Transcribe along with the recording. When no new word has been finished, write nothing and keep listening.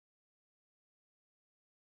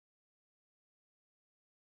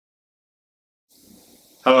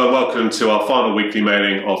Hello and welcome to our final weekly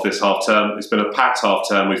mailing of this half term. It's been a packed half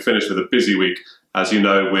term. We finished with a busy week, as you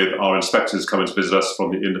know, with our inspectors coming to visit us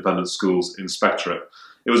from the Independent Schools Inspectorate.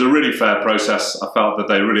 It was a really fair process. I felt that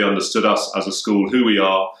they really understood us as a school, who we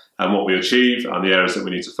are and what we achieve and the areas that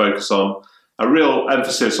we need to focus on. A real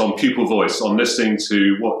emphasis on pupil voice, on listening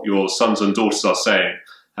to what your sons and daughters are saying,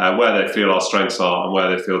 where they feel our strengths are and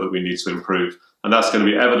where they feel that we need to improve. And that's going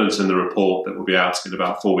to be evident in the report that will be out in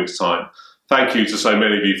about 4 weeks' time. Thank you to so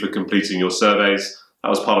many of you for completing your surveys. That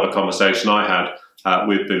was part of a conversation I had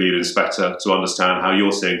with the lead inspector to understand how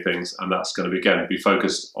you're seeing things, and that's going to again be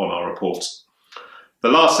focused on our report. The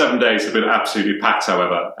last 7 days have been absolutely packed,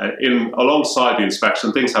 however. Alongside the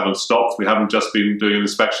inspection, things haven't stopped. We haven't just been doing an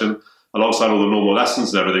inspection. Alongside all the normal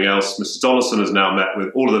lessons and everything else, Mrs. Donaldson has now met with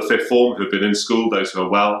all of the fifth form who have been in school, those who are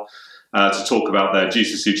well, to talk about their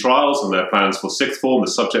GCSE trials and their plans for sixth form,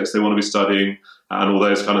 the subjects they want to be studying, and all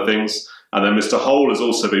those kind of things. And then Mr. Hole has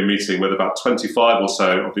also been meeting with about 25 or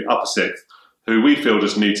so of the upper sixth, who we feel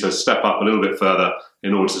just need to step up a little bit further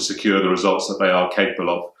in order to secure the results that they are capable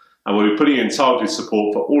of. And we'll be putting in targeted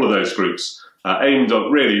support for all of those groups, aimed at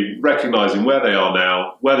really recognising where they are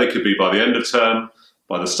now, where they could be by the end of term,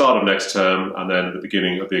 by the start of next term, and then at the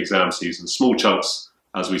beginning of the exam season, small chunks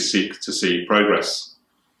as we seek to see progress.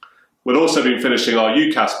 We've also been finishing our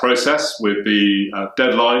UCAS process with the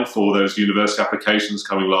deadline for those university applications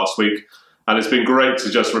coming last week. And it's been great to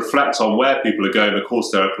just reflect on where people are going, the course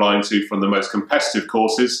they're applying to, from the most competitive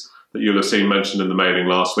courses that you'll have seen mentioned in the mailing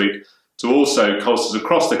last week, to also courses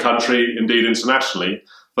across the country, indeed internationally,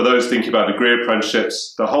 for those thinking about degree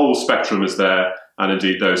apprenticeships. The whole spectrum is there, and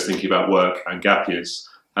indeed those thinking about work and gap years.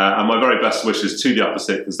 And my very best wishes to the upper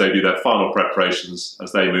sixth as they do their final preparations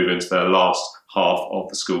as they move into their last half of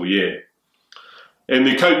the school year. In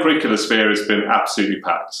the co-curricular sphere, it's been absolutely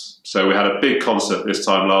packed. So we had a big concert this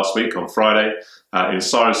time last week on Friday in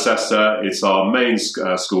Cirencester. It's our main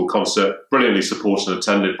school concert, brilliantly supported and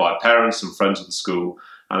attended by parents and friends of the school,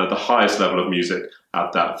 and at the highest level of music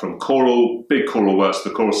at that, from choral, big choral works,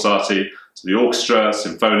 the choral society, to the orchestra,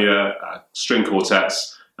 sinfonia, string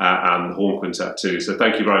quartets, and horn quintet too. So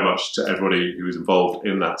thank you very much to everybody who was involved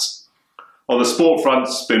in that. On the sport front,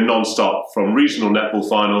 it's been non-stop, from regional netball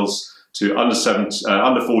finals to under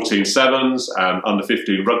 14 sevens and under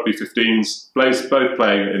 15 rugby 15s, both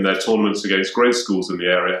playing in their tournaments against great schools in the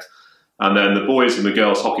area. And then the boys and the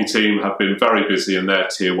girls hockey team have been very busy in their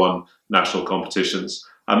Tier 1 national competitions.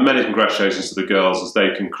 And many congratulations to the girls as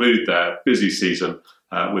they conclude their busy season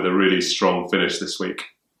with a really strong finish this week.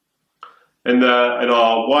 In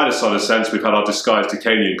our wider side of sense, we've had our Disguised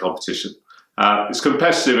Decanian competition. It's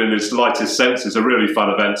competitive in its lightest sense. It's a really fun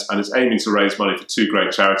event, and it's aiming to raise money for two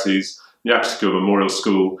great charities, Nyaksika Memorial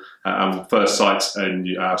School and First Sight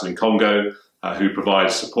out in Congo, who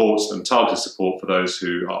provide support and targeted support for those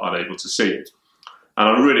who are unable to see. And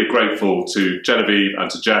I'm really grateful to Genevieve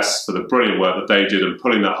and to Jess for the brilliant work that they did in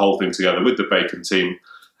pulling that whole thing together with the Bacon team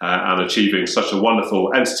and achieving such a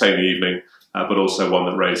wonderful, entertaining evening, but also one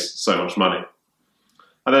that raised so much money.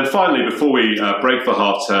 And then finally, before we break for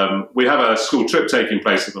half term, we have a school trip taking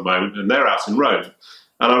place at the moment, and they're out in Rome.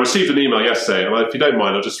 And I received an email yesterday, and if you don't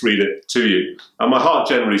mind, I'll just read it to you. And my heart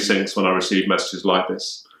generally sinks when I receive messages like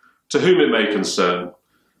this. To whom it may concern,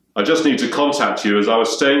 I just need to contact you as I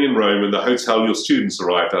was staying in Rome in the hotel your students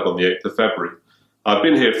arrived at on the 8th of February. I've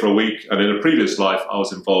been here for a week, and in a previous life, I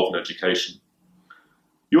was involved in education.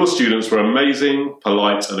 Your students were amazing,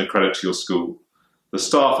 polite, and a credit to your school. The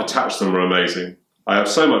staff attached to them were amazing. I have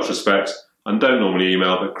so much respect and don't normally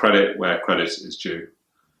email, but credit where credit is due.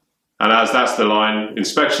 And as that's the line,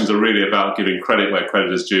 inspections are really about giving credit where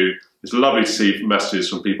credit is due. It's lovely to see messages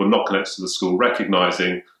from people not connected to the school,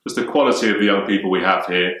 recognising just the quality of the young people we have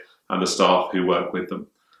here and the staff who work with them.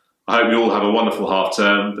 I hope you all have a wonderful half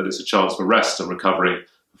term, that it's a chance for rest and recovery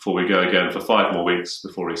before we go again for 5 more weeks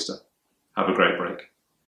before Easter. Have a great break.